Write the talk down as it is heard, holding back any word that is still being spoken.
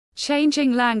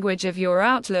Changing language of your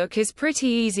Outlook is pretty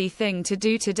easy thing to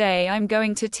do. Today I'm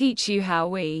going to teach you how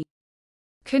we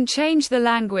can change the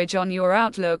language on your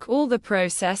Outlook. All the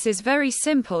process is very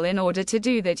simple. In order to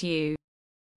do that, you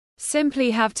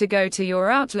simply have to go to your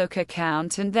Outlook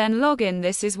account and then log in.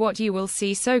 This is what you will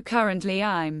see. So currently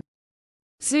I'm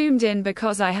zoomed in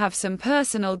because I have some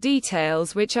personal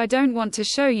details which I don't want to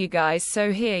show you guys.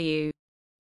 So here you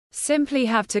simply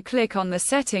have to click on the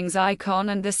settings icon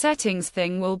and the settings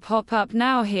thing will pop up.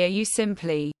 Now here you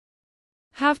simply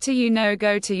have to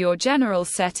go to your general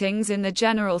settings. In the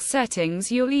general settings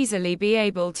you'll easily be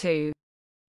able to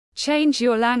change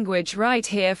your language right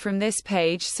here from this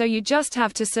page. So you just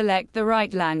have to select the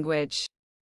right language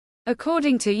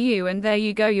according to you, and there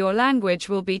you go, your language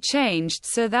will be changed.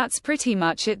 So that's pretty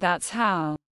much it. That's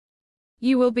how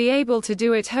you will be able to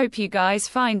do it. Hope you guys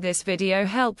find this video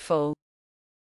helpful.